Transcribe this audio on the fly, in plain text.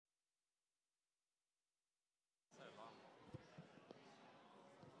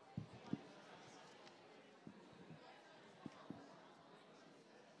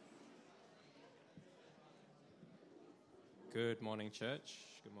Good morning, church.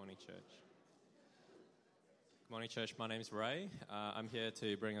 Good morning, church. Good morning, church. My name's Ray. I'm here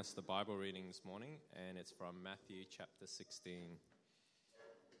to bring us the Bible reading this morning, and it's from Matthew chapter 16.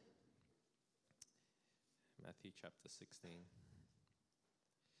 Matthew chapter 16.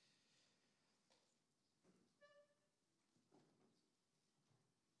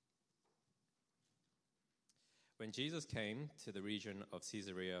 When Jesus came to the region of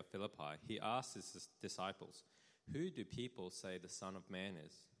Caesarea Philippi, he asked his disciples, "Who do people say the Son of Man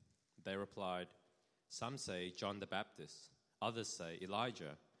is?" They replied, "Some say John the Baptist, others say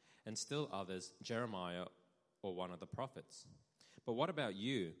Elijah, and still others Jeremiah or one of the prophets." "But what about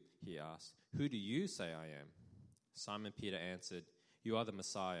you?" he asked. "Who do you say I am?" Simon Peter answered, "You are the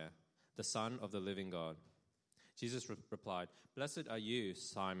Messiah, the Son of the living God." Jesus replied, "Blessed are you,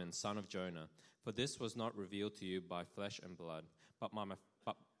 Simon, son of Jonah, for this was not revealed to you by flesh and blood, but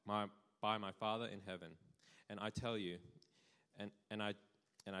by my Father in heaven. And I tell you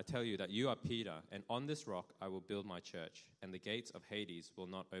that you are Peter, and on this rock I will build my church, and the gates of Hades will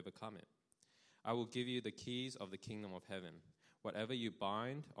not overcome it. I will give you the keys of the kingdom of heaven. Whatever you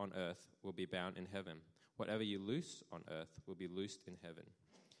bind on earth will be bound in heaven. Whatever you loose on earth will be loosed in heaven."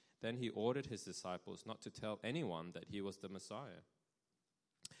 Then he ordered his disciples not to tell anyone that he was the Messiah.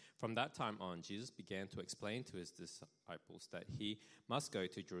 From that time on, Jesus began to explain to his disciples that he must go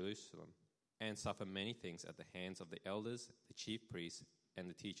to Jerusalem and suffer many things at the hands of the elders, the chief priests, and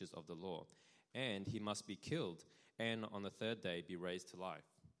the teachers of the law, and he must be killed and on the third day be raised to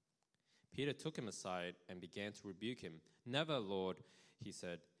life. Peter took him aside and began to rebuke him. "Never, Lord," he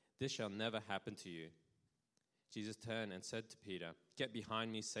said, "this shall never happen to you." Jesus turned and said to Peter, "Get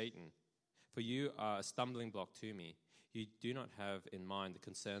behind me, Satan, for you are a stumbling block to me. You do not have in mind the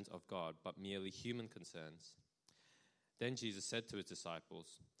concerns of God, but merely human concerns." Then Jesus said to his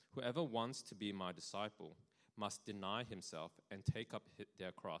disciples, "Whoever wants to be my disciple must deny himself and take up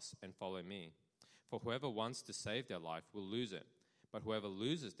their cross and follow me. For whoever wants to save their life will lose it, but whoever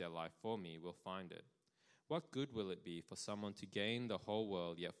loses their life for me will find it. What good will it be for someone to gain the whole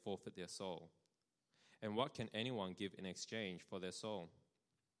world yet forfeit their soul? And what can anyone give in exchange for their soul?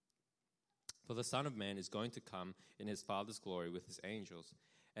 For the Son of Man is going to come in his Father's glory with his angels,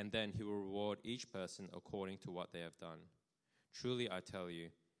 and then he will reward each person according to what they have done. Truly I tell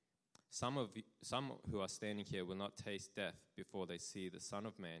you, some who are standing here will not taste death before they see the Son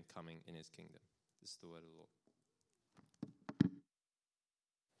of Man coming in his kingdom." This is the word of the Lord.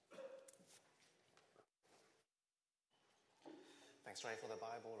 Thanks, Ray, for the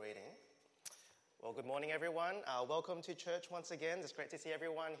Bible reading. Well, good morning, everyone. Welcome to church once again. It's great to see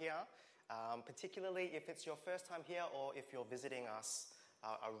everyone here, particularly if it's your first time here or if you're visiting us.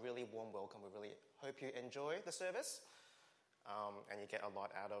 A really warm welcome. We really hope you enjoy the service and you get a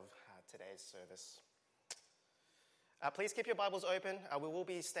lot out of today's service. Please keep your Bibles open. We will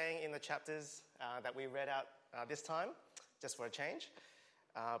be staying in the chapters that we read out this time, just for a change.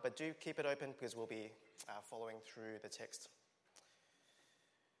 But do keep it open because we'll be following through the text.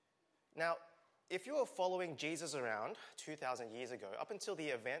 Now, if you were following Jesus around 2,000 years ago, up until the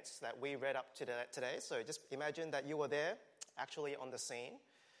events that we read up to today, so just imagine that you were there, actually on the scene,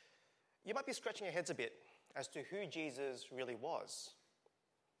 you might be scratching your heads a bit as to who Jesus really was.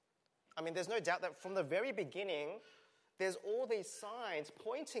 I mean, there's no doubt that from the very beginning, there's all these signs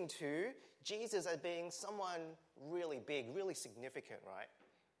pointing to Jesus as being someone really big, really significant, right?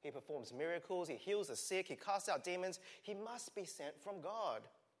 He performs miracles, he heals the sick, he casts out demons. He must be sent from God.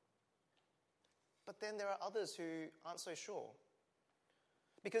 But then there are others who aren't so sure.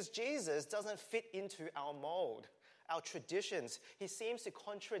 Because Jesus doesn't fit into our mold, our traditions. He seems to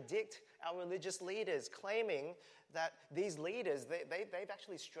contradict our religious leaders, claiming that these leaders, they've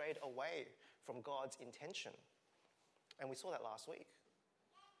actually strayed away from God's intention. And we saw that last week.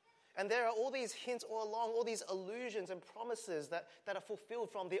 And there are all these hints all along, all these allusions and promises that are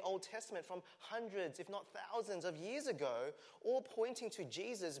fulfilled from the Old Testament, from hundreds, if not thousands of years ago, all pointing to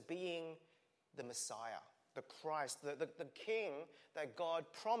Jesus being the Messiah, the Christ, the King that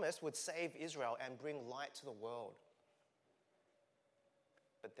God promised would save Israel and bring light to the world.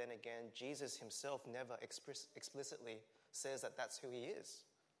 But then again, Jesus himself never explicitly says that that's who he is.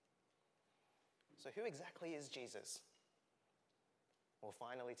 So who exactly is Jesus? Well,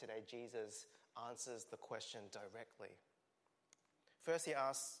 finally today, Jesus answers the question directly. First he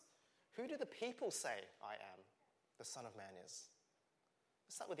asks, "Who do the people say I am, the Son of Man is?"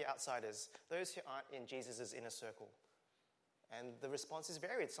 Let's start with the outsiders, those who aren't in Jesus' inner circle. And the response is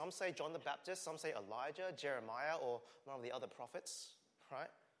varied. Some say John the Baptist, some say Elijah, Jeremiah, or one of the other prophets,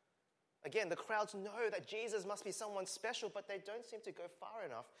 right? Again, the crowds know that Jesus must be someone special, but they don't seem to go far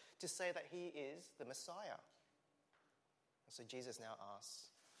enough to say that he is the Messiah. So Jesus now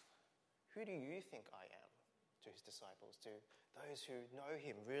asks, who do you think I am? To his disciples, to those who know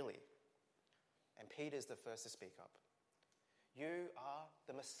him really. And Peter's the first to speak up. You are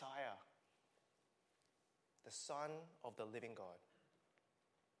the Messiah, the Son of the living God.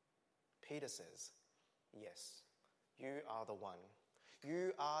 Peter says, yes, you are the one.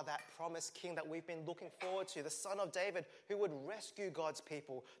 You are that promised king that we've been looking forward to, the Son of David who would rescue God's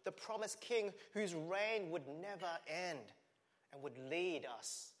people, the promised king whose reign would never end and would lead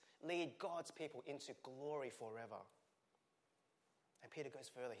God's people into glory forever. And Peter goes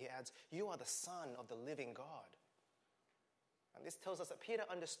further. He adds, you are the Son of the living God. And this tells us that Peter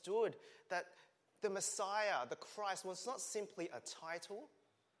understood that the Messiah, the Christ, was not simply a title,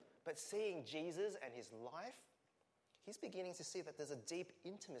 but seeing Jesus and his life, he's beginning to see that there's a deep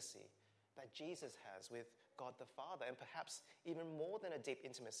intimacy that Jesus has with God the Father, and perhaps even more than a deep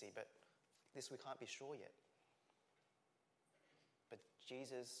intimacy, but this we can't be sure yet. But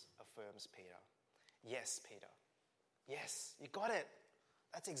Jesus affirms Peter. Yes, Peter. Yes, you got it.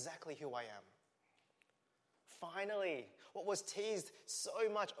 That's exactly who I am. Finally, what was teased so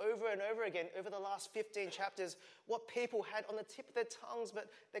much over and over again over the last 15 chapters, what people had on the tip of their tongues but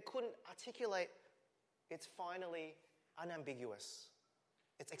they couldn't articulate, it's finally unambiguous.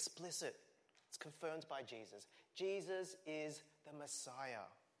 It's explicit. It's confirmed by Jesus. Jesus is the Messiah.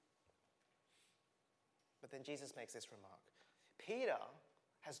 But then Jesus makes this remark. Peter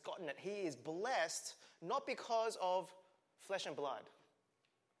has gotten it. He is blessed not because of flesh and blood,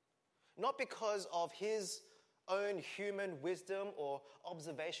 not because of his own human wisdom or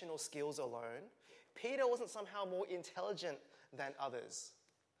observational skills alone. Peter wasn't somehow more intelligent than others.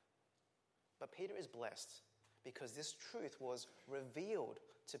 But Peter is blessed because this truth was revealed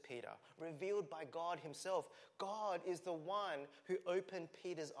to Peter, revealed by God himself. God is the one who opened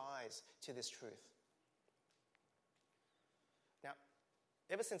Peter's eyes to this truth. Now,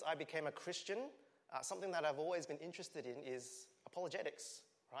 ever since I became a Christian, something that I've always been interested in is apologetics,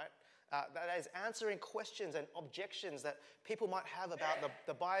 right? That is answering questions and objections that people might have about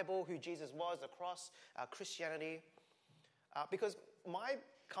the Bible, who Jesus was, the cross, Christianity. Because my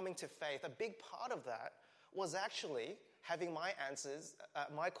coming to faith, a big part of that was actually having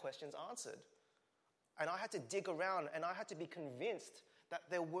my questions answered. And I had to dig around and I had to be convinced that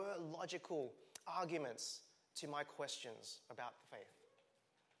there were logical arguments to my questions about the faith.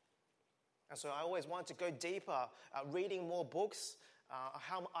 And so I always wanted to go deeper, reading more books,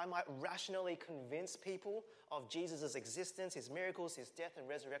 how I might rationally convince people of Jesus' existence, his miracles, his death and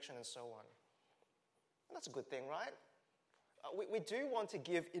resurrection, and so on. And that's a good thing, right? We do want to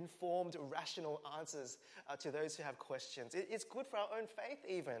give informed, rational answers to those who have questions. It's good for our own faith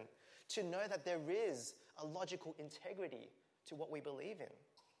even to know that there is a logical integrity to what we believe in.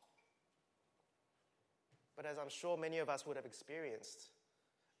 But as I'm sure many of us would have experienced,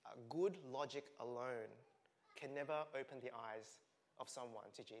 good logic alone can never open the eyes of someone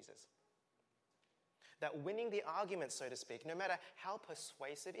to Jesus. That winning the argument, so to speak, no matter how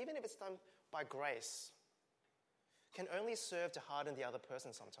persuasive, even if it's done by grace, can only serve to harden the other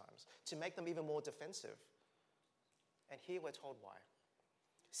person sometimes, to make them even more defensive. And here we're told why.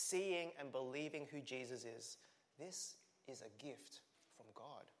 Seeing and believing who Jesus is, this is a gift from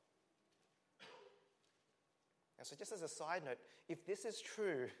God. And so just as a side note, if this is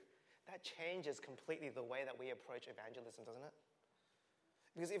true, that changes completely the way that we approach evangelism, doesn't it?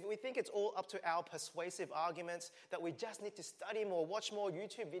 Because if we think it's all up to our persuasive arguments, that we just need to study more, watch more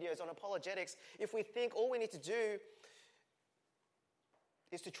YouTube videos on apologetics, if we think all we need to do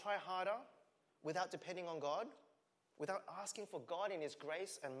is to try harder without depending on God, without asking for God in his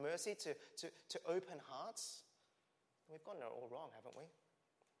grace and mercy to open hearts, we've gotten it all wrong, haven't we?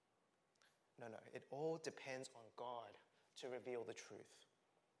 No, it all depends on God to reveal the truth.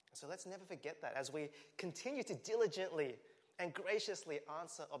 So let's never forget that as we continue to diligently and graciously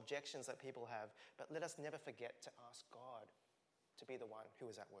answer objections that people have, but let us never forget to ask God to be the one who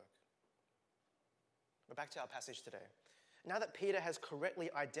is at work. But back to our passage today. Now that Peter has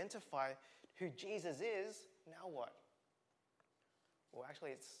correctly identified who Jesus is, now what? Well,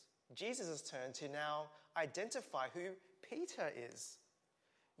 actually, it's Jesus' turn to now identify who Peter is.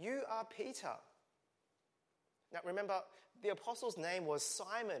 You are Peter. Now remember, the apostle's name was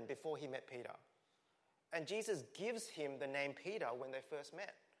Simon before he met Peter. And Jesus gives him the name Peter when they first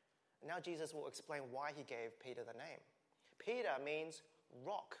met. Now Jesus will explain why he gave Peter the name. Peter means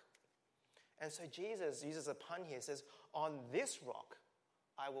rock. And so Jesus uses a pun here, says, on this rock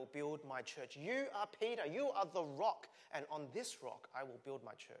I will build my church. You are Peter, you are the rock, and on this rock I will build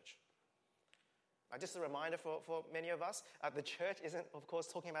my church. Just a reminder for many of us, the church isn't, of course,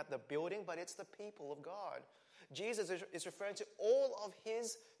 talking about the building, but it's the people of God. Jesus is referring to all of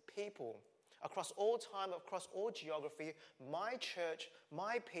his people across all time, across all geography. My church,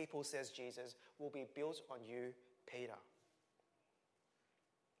 my people, says Jesus, will be built on you, Peter.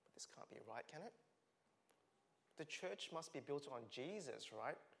 But this can't be right, can it? The church must be built on Jesus,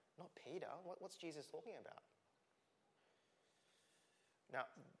 right? Not Peter. What's Jesus talking about? Now,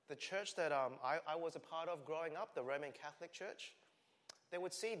 the church that I was a part of growing up, the Roman Catholic Church, they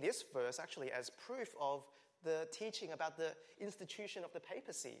would see this verse actually as proof of the teaching about the institution of the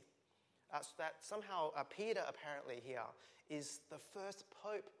papacy. So that somehow Peter apparently here is the first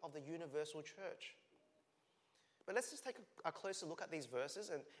pope of the universal church. But let's just take a closer look at these verses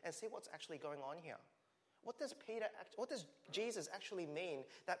and see what's actually going on here. What does Jesus actually mean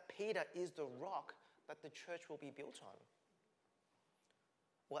that Peter is the rock that the church will be built on?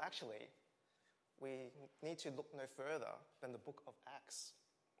 Well, actually, we need to look no further than the book of Acts.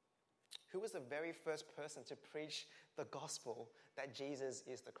 Who was the very first person to preach the gospel that Jesus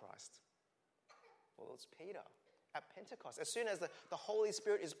is the Christ? Well, it's Peter at Pentecost. As soon as the Holy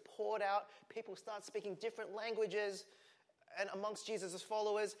Spirit is poured out, people start speaking different languages, and amongst Jesus'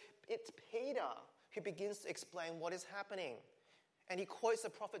 followers, it's Peter who begins to explain what is happening. And he quotes the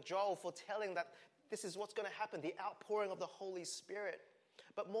prophet Joel foretelling that this is what's going to happen, the outpouring of the Holy Spirit.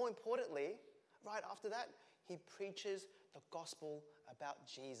 But more importantly, right after that, he preaches the gospel about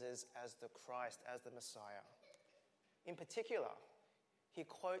Jesus as the Christ, as the Messiah. In particular, he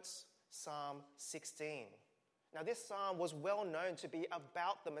quotes Psalm 16. Now, this psalm was well known to be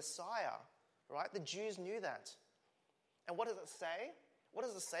about the Messiah, right? The Jews knew that. And what does it say? What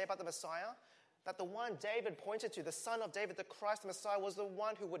does it say about the Messiah? That the one David pointed to, the Son of David, the Christ, the Messiah, was the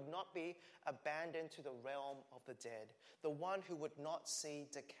one who would not be abandoned to the realm of the dead, the one who would not see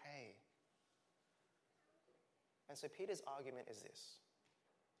decay. And so Peter's argument is this: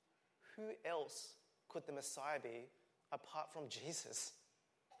 who else could the Messiah be apart from Jesus,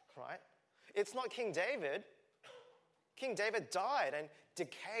 right? It's not King David. King David died and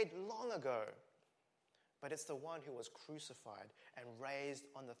decayed long ago. But it's the one who was crucified and raised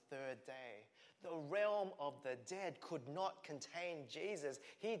on the third day. The realm of the dead could not contain Jesus.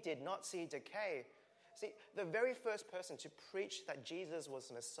 He did not see decay. See, the very first person to preach that Jesus was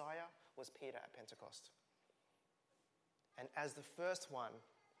the Messiah was Peter at Pentecost. And as the first one,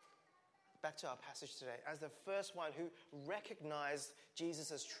 back to our passage today, as the first one who recognized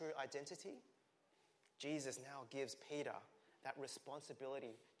Jesus' true identity, Jesus now gives Peter that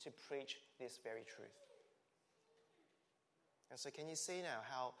responsibility to preach this very truth. And so can you see now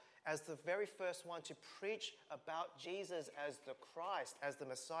how, as the very first one to preach about Jesus as the Christ, as the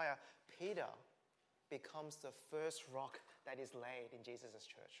Messiah, Peter becomes the first rock that is laid in Jesus'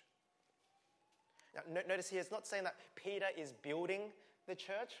 church. Now, notice here, it's not saying that Peter is building the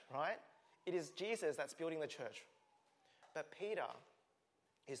church, right? It is Jesus that's building the church. But Peter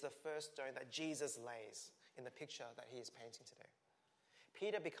is the first stone that Jesus lays in the picture that he is painting today.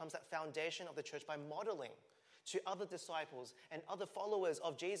 Peter becomes that foundation of the church by modeling to other disciples and other followers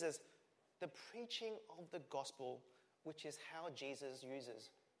of Jesus the preaching of the gospel, which is how Jesus uses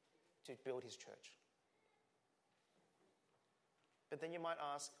to build his church. But then you might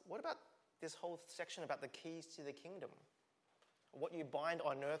ask, what about this whole section about the keys to the kingdom? What you bind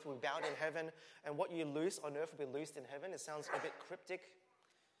on earth will be bound in heaven, and what you loose on earth will be loosed in heaven. It sounds a bit cryptic.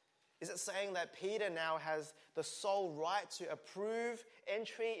 Is it saying that Peter now has the sole right to approve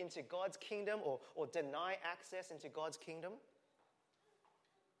entry into God's kingdom or deny access into God's kingdom?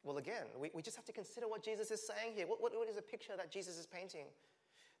 Well, again, we just have to consider what Jesus is saying here. What is the picture that Jesus is painting?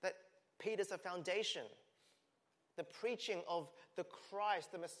 That Peter's a foundation. The preaching of the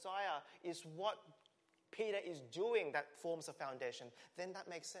Christ, the Messiah, is what Peter is doing that forms a foundation. Then that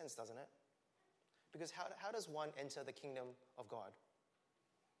makes sense, doesn't it? Because how does one enter the kingdom of God?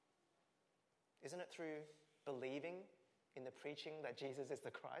 Isn't it through believing in the preaching that Jesus is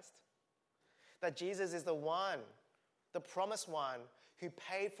the Christ? That Jesus is the one, the promised one, who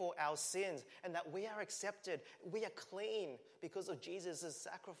paid for our sins, and that we are accepted, we are clean because of Jesus'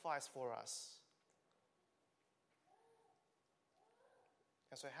 sacrifice for us.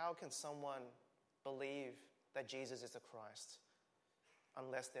 And so how can someone believe that Jesus is the Christ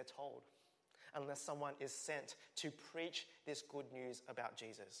unless they're told, unless someone is sent to preach this good news about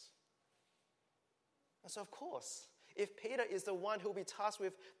Jesus? And so, of course, if Peter is the one who will be tasked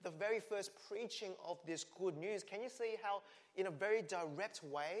with the very first preaching of this good news, can you see how, in a very direct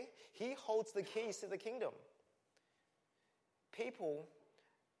way, he holds the keys to the kingdom? People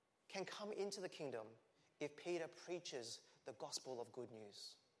can come into the kingdom if Peter preaches the gospel of good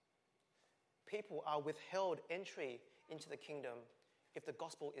news. People are withheld entry into the kingdom if the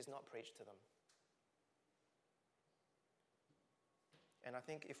gospel is not preached to them. And I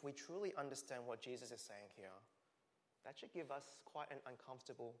think if we truly understand what Jesus is saying here, that should give us quite an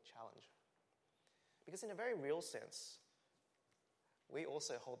uncomfortable challenge. Because in a very real sense, we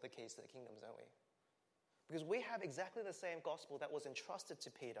also hold the keys to the kingdom, don't we? Because we have exactly the same gospel that was entrusted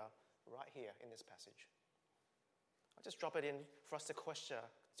to Peter right here in this passage. I'll just drop it in for us to question,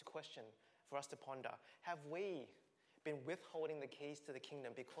 for us to ponder. Have we been withholding the keys to the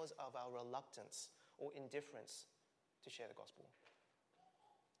kingdom because of our reluctance or indifference to share the gospel?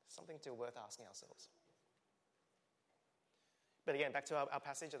 Something worth asking ourselves. But again, back to our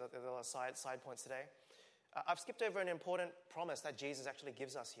passage, the side points today. I've skipped over an important promise that Jesus actually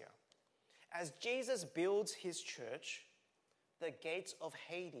gives us here. As Jesus builds his church, the gates of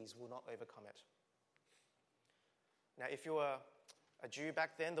Hades will not overcome it. Now, if you were a Jew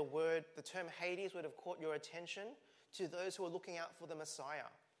back then, the term Hades would have caught your attention to those who are looking out for the Messiah.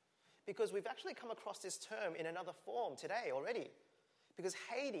 Because we've actually come across this term in another form today already. Because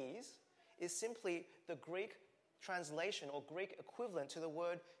Hades is simply the Greek translation or Greek equivalent to the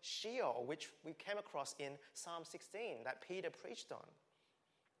word Sheol, which we came across in Psalm 16 that Peter preached on.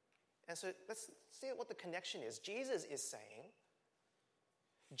 And so let's see what the connection is. Jesus is saying,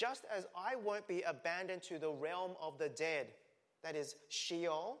 just as I won't be abandoned to the realm of the dead, that is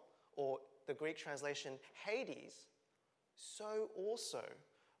Sheol, or the Greek translation Hades, so also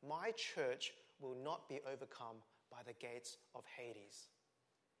my church will not be overcome by the gates of Hades,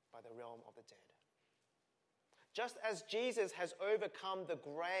 by the realm of the dead. Just as Jesus has overcome the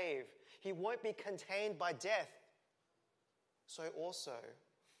grave, he won't be contained by death. So also,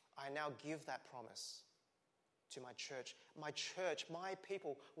 I now give that promise to my church. My church, my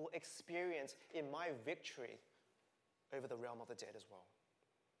people will experience in my victory over the realm of the dead as well.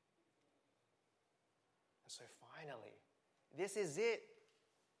 And so finally, this is it.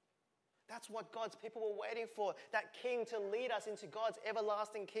 That's what God's people were waiting for, that king to lead us into God's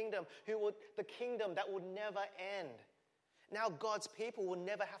everlasting kingdom, the kingdom that will never end. Now God's people will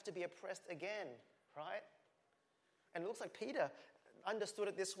never have to be oppressed again, right? And it looks like Peter understood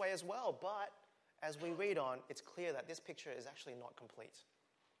it this way as well, but as we read on, it's clear that this picture is actually not complete.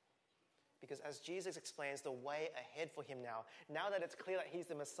 Because as Jesus explains the way ahead for him now that it's clear that he's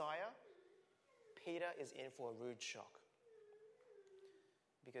the Messiah, Peter is in for a rude shock.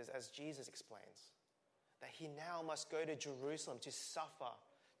 Because as Jesus explains, that he now must go to Jerusalem to suffer,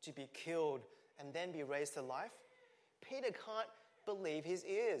 to be killed, and then be raised to life, Peter can't believe his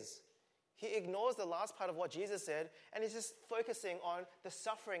ears. He ignores the last part of what Jesus said, and he's just focusing on the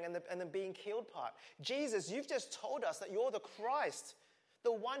suffering and the being killed part. Jesus, you've just told us that you're the Christ,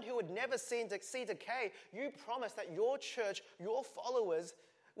 the one who would never see decay. You promised that your church, your followers,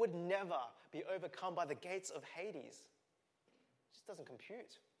 would never be overcome by the gates of Hades. It just doesn't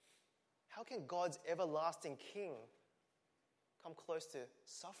compute. How can God's everlasting king come close to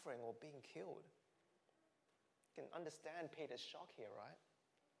suffering or being killed? You can understand Peter's shock here, right?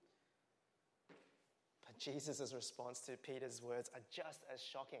 But Jesus' response to Peter's words are just as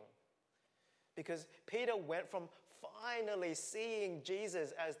shocking. Because Peter went from finally seeing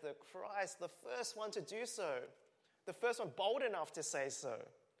Jesus as the Christ, the first one to do so, the first one bold enough to say so.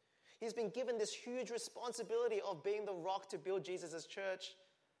 He's been given this huge responsibility of being the rock to build Jesus' church,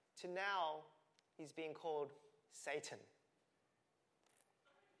 to now he's being called Satan.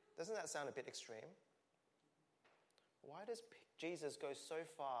 Doesn't that sound a bit extreme? Why does Jesus go so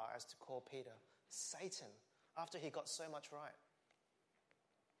far as to call Peter Satan after he got so much right?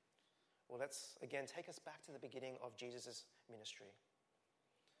 Well, let's again take us back to the beginning of Jesus' ministry.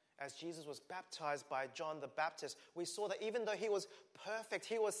 As Jesus was baptized by John the Baptist, we saw that even though he was perfect,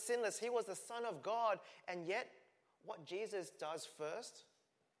 he was sinless, he was the Son of God, and yet what Jesus does first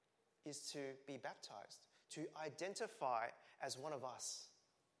is to be baptized, to identify as one of us,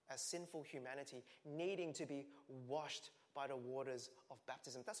 as sinful humanity, needing to be washed by the waters of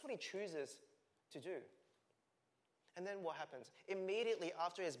baptism. That's what he chooses to do. And then what happens? Immediately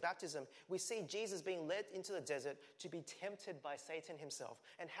after his baptism, we see Jesus being led into the desert to be tempted by Satan himself.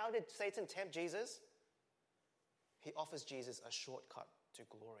 And how did Satan tempt Jesus? He offers Jesus a shortcut to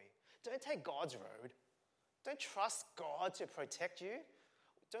glory. Don't take God's road. Don't trust God to protect you.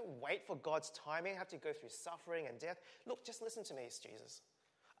 Don't wait for God's timing, have to go through suffering and death. Look, just listen to me, Jesus.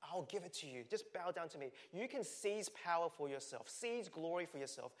 I'll give it to you. Just bow down to me. You can seize power for yourself, seize glory for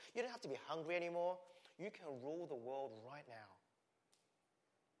yourself. You don't have to be hungry anymore. You can rule the world right now.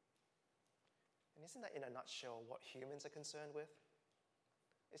 And isn't that in a nutshell what humans are concerned with?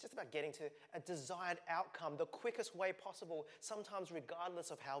 It's just about getting to a desired outcome the quickest way possible, sometimes regardless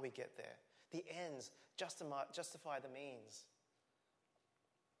of how we get there. The ends justify the means.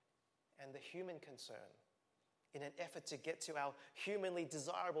 And the human concern in an effort to get to our humanly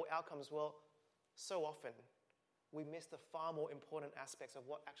desirable outcomes, well, so often we miss the far more important aspects of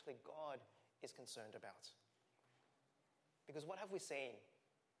what actually God is concerned about. Because what have we seen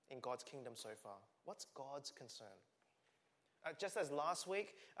in God's kingdom so far? What's God's concern? Just as last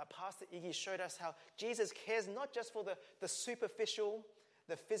week, Pastor Iggy showed us how Jesus cares not just for the superficial,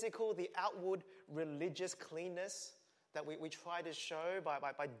 the physical, the outward religious cleanness that we try to show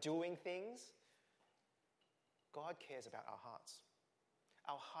by doing things. God cares about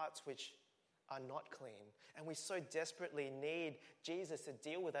our hearts which are not clean. And we so desperately need Jesus to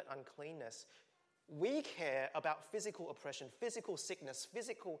deal with that uncleanness. We care about physical oppression, physical sickness,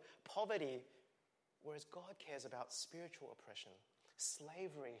 physical poverty, whereas God cares about spiritual oppression,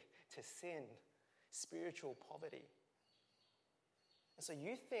 slavery to sin, spiritual poverty. And so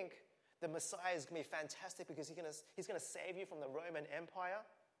you think the Messiah is going to be fantastic because he's going to save you from the Roman Empire?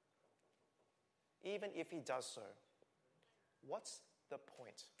 Even if he does so, what's the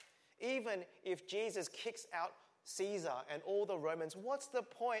point? Even if Jesus kicks out Caesar and all the Romans, what's the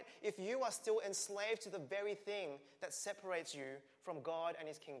point if you are still enslaved to the very thing that separates you from God and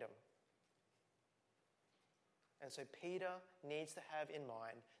his kingdom? And so Peter needs to have in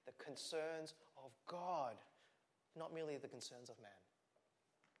mind the concerns of God, not merely the concerns of man.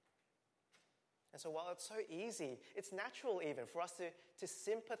 And so while it's so easy, it's natural even for us to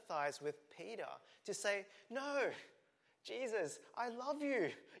sympathize with Peter, to say, no, Jesus, I love you.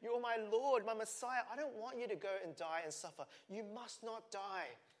 You're my Lord, my Messiah. I don't want you to go and die and suffer. You must not die.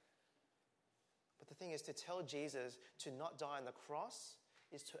 But the thing is, to tell Jesus to not die on the cross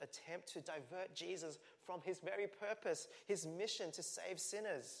is to attempt to divert Jesus from his very purpose, his mission to save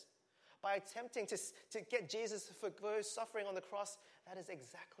sinners. By attempting to get Jesus to forgo suffering on the cross, that is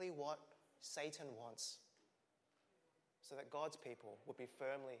exactly what Satan wants, so that God's people would be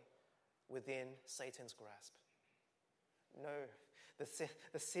firmly within Satan's grasp. No,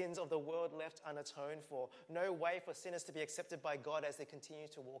 the sins of the world left unatoned for. No way for sinners to be accepted by God as they continue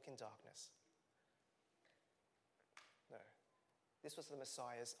to walk in darkness. No, this was the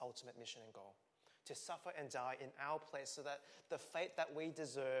Messiah's ultimate mission and goal, to suffer and die in our place so that the fate that we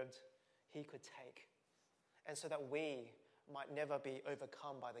deserved, he could take, and so that we might never be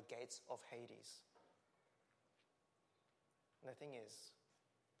overcome by the gates of Hades. And the thing is,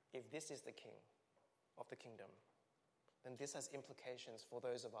 if this is the king of the kingdom, then this has implications for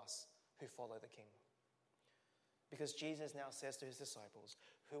those of us who follow the king. Because Jesus now says to his disciples,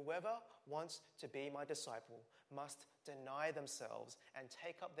 whoever wants to be my disciple must deny themselves and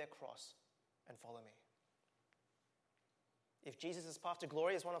take up their cross and follow me. If Jesus' path to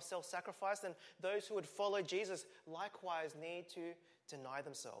glory is one of self-sacrifice, then those who would follow Jesus likewise need to deny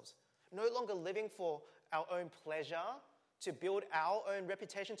themselves. No longer living for our own pleasure, to build our own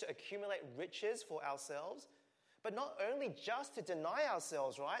reputation, to accumulate riches for ourselves, but not only just to deny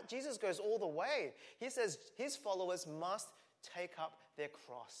ourselves, right? Jesus goes all the way. He says his followers must take up their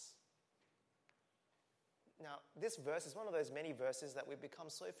cross. Now, this verse is one of those many verses that we've become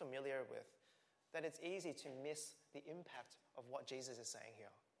so familiar with that it's easy to miss the impact of what Jesus is saying here.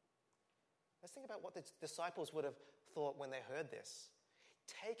 Let's think about what the disciples would have thought when they heard this.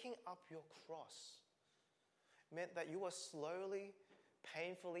 Taking up your cross meant that you were slowly,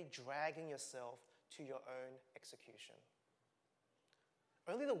 painfully dragging yourself to your own execution.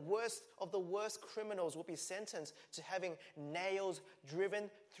 Only the worst of the worst criminals will be sentenced to having nails driven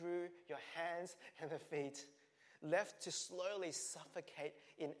through your hands and the feet, left to slowly suffocate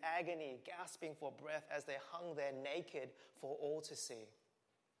in agony, gasping for breath as they hung there naked for all to see.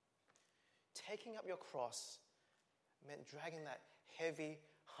 Taking up your cross meant dragging that heavy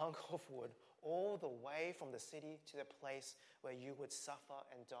hunk of wood all the way from the city to the place where you would suffer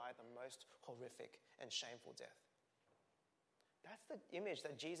and die the most horrific and shameful death. That's the image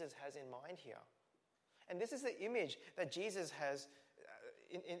that Jesus has in mind here. And this is the image that Jesus has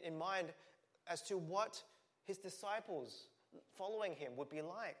in mind as to what his disciples following him would be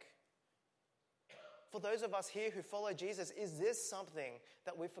like. For those of us here who follow Jesus, is this something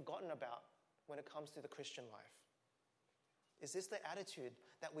that we've forgotten about when it comes to the Christian life? Is this the attitude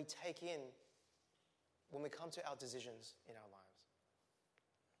that we take in when we come to our decisions in our lives?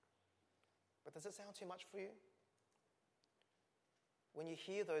 But does it sound too much for you? When you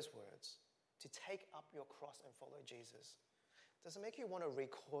hear those words, to take up your cross and follow Jesus, does it make you want to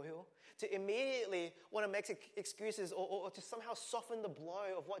recoil? To immediately want to make excuses or to somehow soften the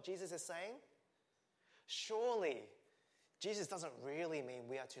blow of what Jesus is saying? Surely, Jesus doesn't really mean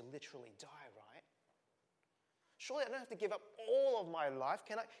we are to literally die, right? Surely I don't have to give up all of my life.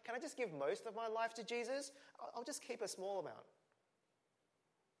 Can I just give most of my life to Jesus? I'll just keep a small amount.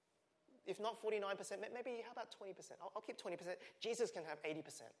 If not 49%, maybe how about 20%? I'll keep 20%. Jesus can have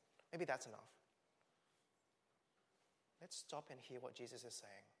 80%. Maybe that's enough. Let's stop and hear what Jesus is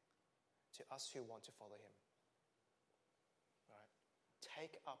saying to us who want to follow him. Right?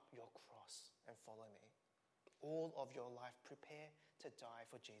 Take up your cross and follow me. All of your life, prepare to die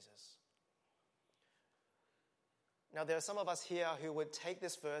for Jesus. Now, there are some of us here who would take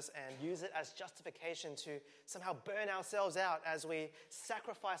this verse and use it as justification to somehow burn ourselves out as we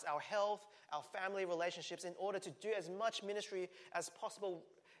sacrifice our health, our family relationships in order to do as much ministry as possible,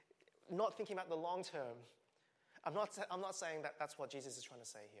 not thinking about the long term. I'm not saying that that's what Jesus is trying to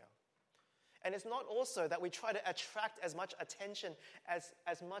say here. And it's not also that we try to attract as much attention, as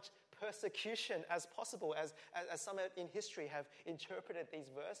much persecution as possible, as some in history have interpreted these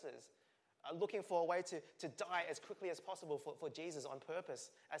verses. Looking for a way to die as quickly as possible for Jesus on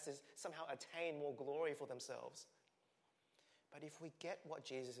purpose, as to somehow attain more glory for themselves. But if we get what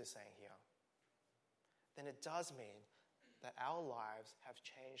Jesus is saying here, then it does mean that our lives have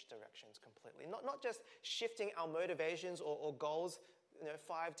changed directions completely. Not just shifting our motivations or goals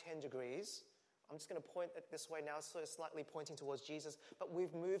 5-10 degrees. I'm just going to point it this way now, so slightly pointing towards Jesus. But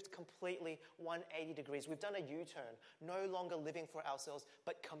we've moved completely 180 degrees. We've done a U-turn, no longer living for ourselves,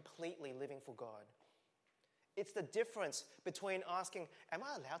 but completely living for God. It's the difference between asking, am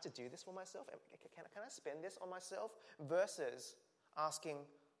I allowed to do this for myself? Can I spend this on myself? Versus asking,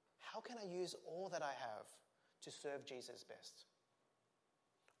 how can I use all that I have to serve Jesus best?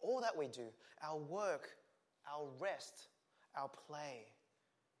 All that we do, our work, our rest, our play,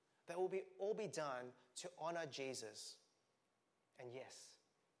 that will all be done to honor Jesus. And yes,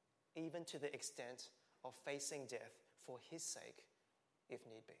 even to the extent of facing death for his sake, if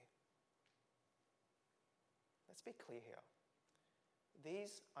need be. Let's be clear here.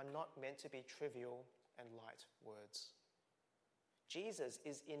 These are not meant to be trivial and light words. Jesus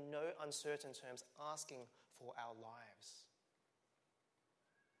is in no uncertain terms asking for our lives.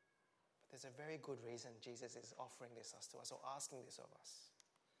 But there's a very good reason Jesus is offering this to us, or asking this of us.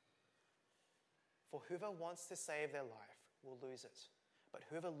 For whoever wants to save their life will lose it. But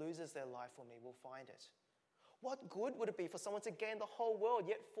whoever loses their life for me will find it. What good would it be for someone to gain the whole world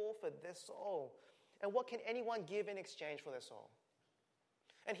yet forfeit their soul? And what can anyone give in exchange for their soul?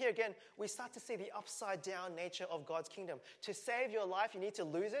 And here again, we start to see the upside down nature of God's kingdom. To save your life, you need to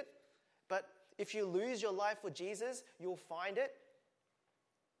lose it. But if you lose your life for Jesus, you'll find it.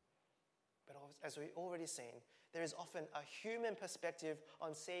 But as we've already seen, there is often a human perspective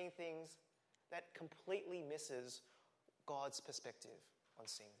on seeing things that completely misses God's perspective on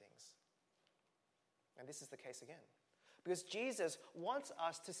seeing things. And this is the case again. Because Jesus wants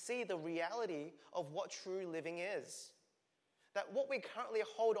us to see the reality of what true living is. That what we currently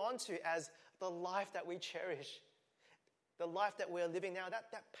hold on to as the life that we cherish, the life that we're living now, that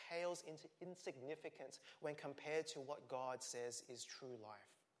pales into insignificance when compared to what God says is true life.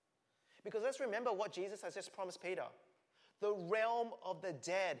 Because let's remember what Jesus has just promised Peter. The realm of the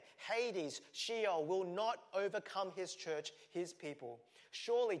dead, Hades, Sheol, will not overcome his church, his people.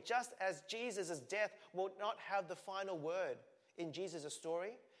 Surely, just as Jesus' death will not have the final word in Jesus'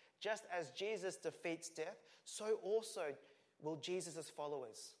 story, just as Jesus defeats death, so also will Jesus'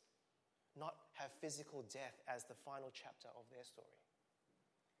 followers not have physical death as the final chapter of their story.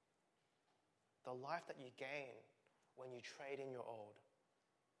 The life that you gain when you trade in your old,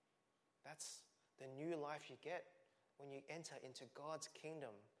 that's the new life you get when you enter into God's kingdom.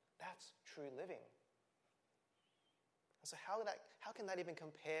 That's true living. And so how can that even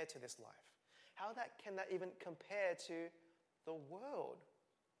compare to this life? Can that even compare to the world?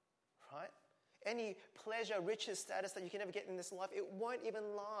 Right? Any pleasure, riches, status that you can ever get in this life, it won't even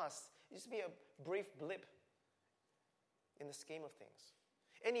last. It just be a brief blip in the scheme of things.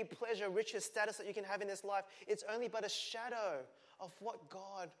 Any pleasure, riches, status that you can have in this life, it's only but a shadow of what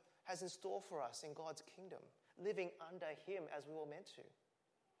God has in store for us in God's kingdom, living under him as we were meant to.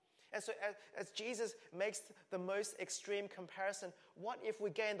 And so as Jesus makes the most extreme comparison, what if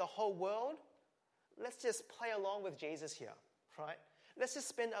we gain the whole world? Let's just play along with Jesus here, right? Let's just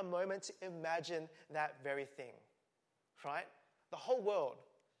spend a moment to imagine that very thing, right? The whole world.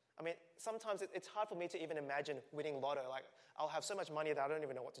 I mean, sometimes it's hard for me to even imagine winning lotto. Like, I'll have so much money that I don't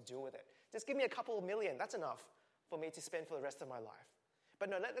even know what to do with it. Just give me a couple of million. That's enough for me to spend for the rest of my life. But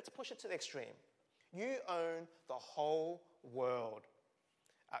no, let's push it to the extreme. You own the whole world.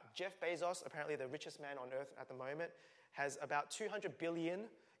 Jeff Bezos, apparently the richest man on earth at the moment, has about 200 billion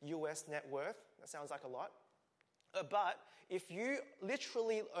US net worth. That sounds like a lot. But if you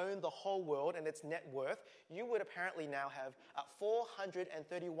literally own the whole world and its net worth, you would apparently now have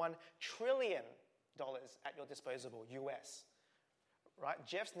 $431 trillion at your disposal, US. right?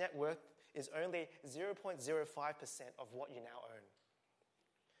 Jeff's net worth is only 0.05% of what you now own.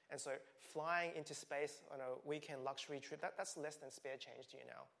 And so flying into space on a weekend luxury trip, that's less than spare change to you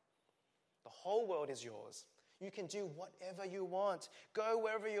now. The whole world is yours. You can do whatever you want. Go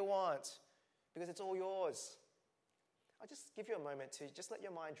wherever you want because it's all yours. I'll just give you a moment to just let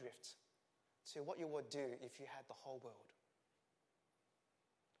your mind drift to what you would do if you had the whole world.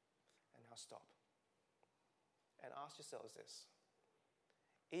 And now stop. And ask yourselves this.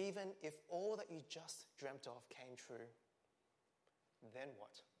 Even if all that you just dreamt of came true, then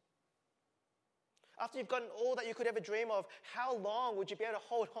what? After you've gotten all that you could ever dream of, how long would you be able to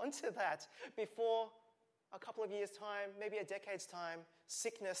hold on to that before a couple of years' time, maybe a decade's time,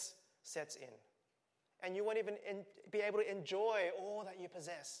 sickness sets in? And you won't even be able to enjoy all that you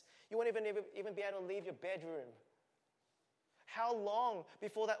possess. You won't even be able to leave your bedroom. How long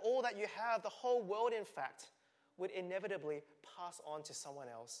before that all that you have, the whole world in fact, would inevitably pass on to someone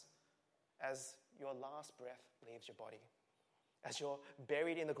else as your last breath leaves your body, as you're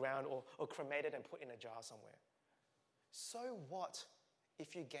buried in the ground or cremated and put in a jar somewhere? So what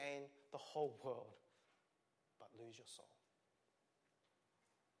if you gain the whole world but lose your soul?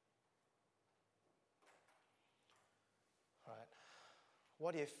 Right?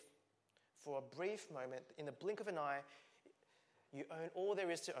 What if, for a brief moment, in the blink of an eye, you own all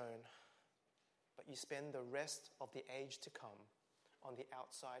there is to own, but you spend the rest of the age to come on the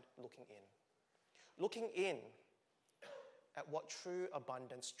outside looking in? Looking in at what true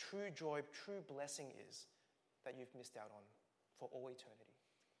abundance, true joy, true blessing is that you've missed out on for all eternity.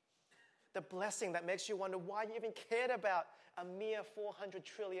 The blessing that makes you wonder why you even cared about a mere $400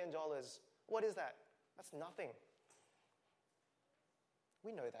 trillion. What is that? That's nothing.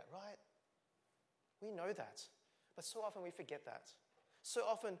 We know that, right? We know that. But so often we forget that. So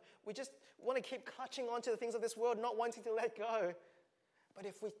often we just want to keep clutching onto the things of this world, not wanting to let go. But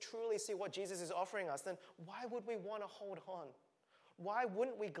if we truly see what Jesus is offering us, then why would we want to hold on? Why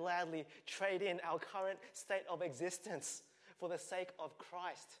wouldn't we gladly trade in our current state of existence for the sake of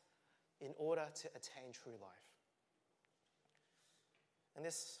Christ in order to attain true life? And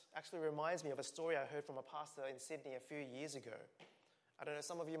this actually reminds me of a story I heard from a pastor in Sydney a few years ago. I don't know,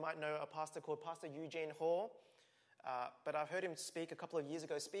 some of you might know a pastor called Pastor Eugene Hall. But I've heard him speak a couple of years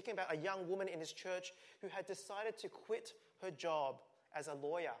ago, speaking about a young woman in his church who had decided to quit her job as a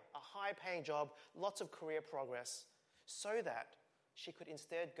lawyer, a high-paying job, lots of career progress, so that she could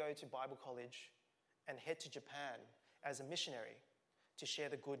instead go to Bible college and head to Japan as a missionary to share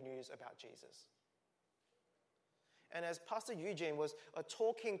the good news about Jesus. And as Pastor Eugene was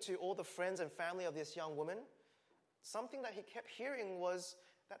talking to all the friends and family of this young woman, something that he kept hearing was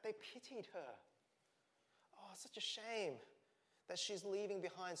that they pitied her. Oh, such a shame that she's leaving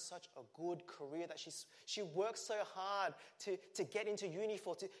behind such a good career, that she worked so hard to get into uni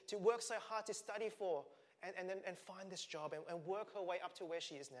for, to work so hard to study for, and find this job and work her way up to where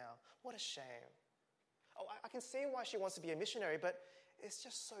she is now. What a shame. Oh, I can see why she wants to be a missionary, but it's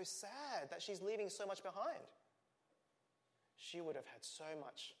just so sad that she's leaving so much behind. She would have had so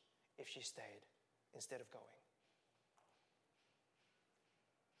much if she stayed instead of going.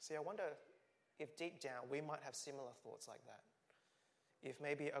 See, I wonder if deep down we might have similar thoughts like that. If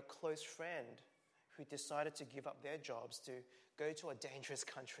maybe a close friend who decided to give up their jobs to go to a dangerous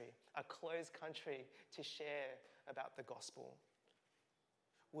country, a closed country, to share about the gospel,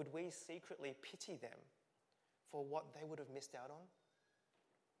 would we secretly pity them for what they would have missed out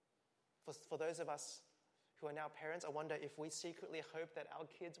on? For those of us who are now parents, I wonder if we secretly hope that our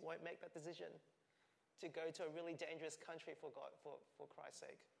kids won't make that decision to go to a really dangerous country for God, for Christ's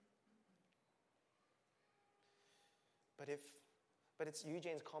sake. But it's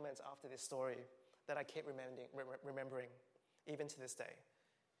Eugene's comments after this story that I keep remembering even to this day.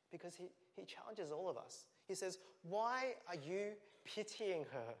 Because he challenges all of us. He says, why are you pitying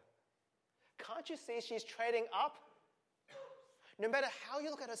her? Can't you see she's trading up? No matter how you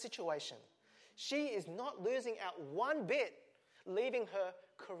look at her situation, she is not losing out one bit, leaving her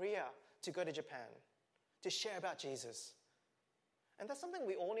career to go to Japan, to share about Jesus. And that's something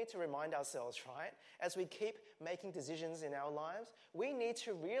we all need to remind ourselves, right? As we keep making decisions in our lives, we need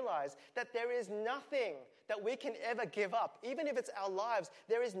to realize that there is nothing that we can ever give up. Even if it's our lives,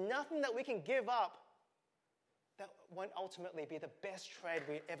 there is nothing that we can give up that won't ultimately be the best trade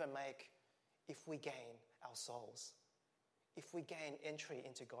we ever make if we gain our souls, if we gain entry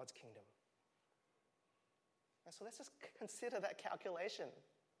into God's kingdom. And so let's just consider that calculation,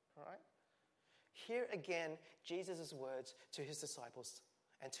 all right? Hear again Jesus' words to his disciples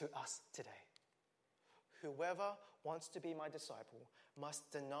and to us today. Whoever wants to be my disciple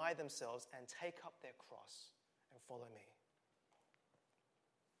must deny themselves and take up their cross and follow me.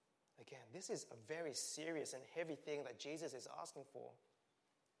 Again, this is a very serious and heavy thing that Jesus is asking for.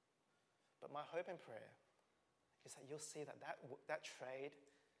 But my hope and prayer is that you'll see that trade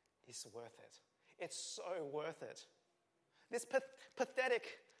is worth it. It's so worth it. This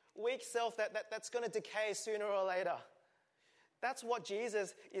pathetic, weak self that's going to decay sooner or later. That's what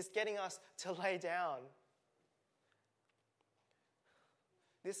Jesus is getting us to lay down.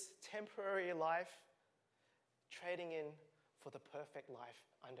 This temporary life, trading in for the perfect life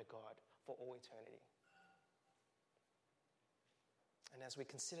under God for all eternity. And as we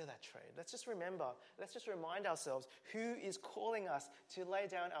consider that trade, let's just remind ourselves who is calling us to lay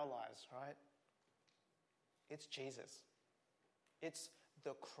down our lives, right? It's Jesus. It's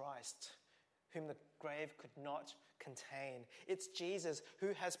the Christ, whom the grave could not contain. It's Jesus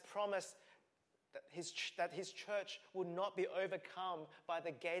who has promised that his church will not be overcome by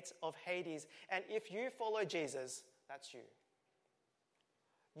the gates of Hades. And if you follow Jesus, that's you.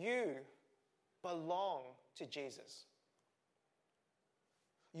 You belong to Jesus.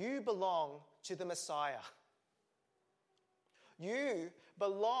 You belong to the Messiah. You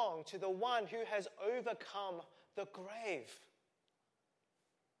belong to the one who has overcome the grave.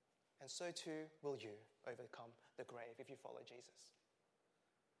 And so too will you overcome the grave if you follow Jesus.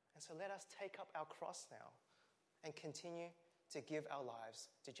 And so let us take up our cross now and continue to give our lives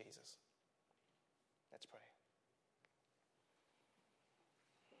to Jesus. Let's pray.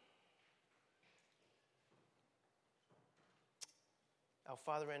 Our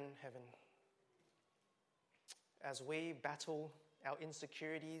Father in heaven, as we battle our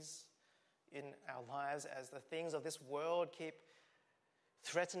insecurities in our lives, as the things of this world keep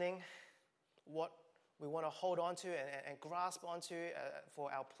threatening what we want to hold on to and grasp onto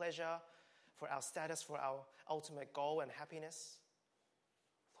for our pleasure, for our status, for our ultimate goal and happiness,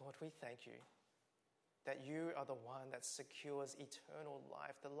 Lord, we thank you that you are the one that secures eternal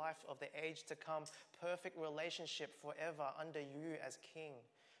life, the life of the age to come, perfect relationship forever under you as King.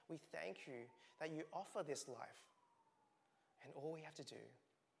 We thank you that you offer this life. And all we have to do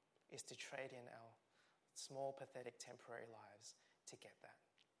is to trade in our small, pathetic, temporary lives to get that.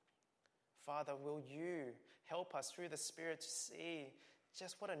 Father, will you help us through the Spirit to see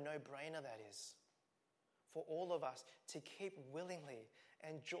just what a no-brainer that is for all of us to keep willingly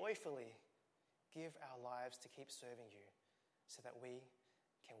and joyfully give our lives to keep serving you so that we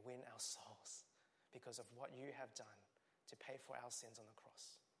can win our souls because of what you have done to pay for our sins on the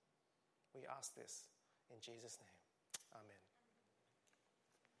cross. We ask this in Jesus' name. Amen.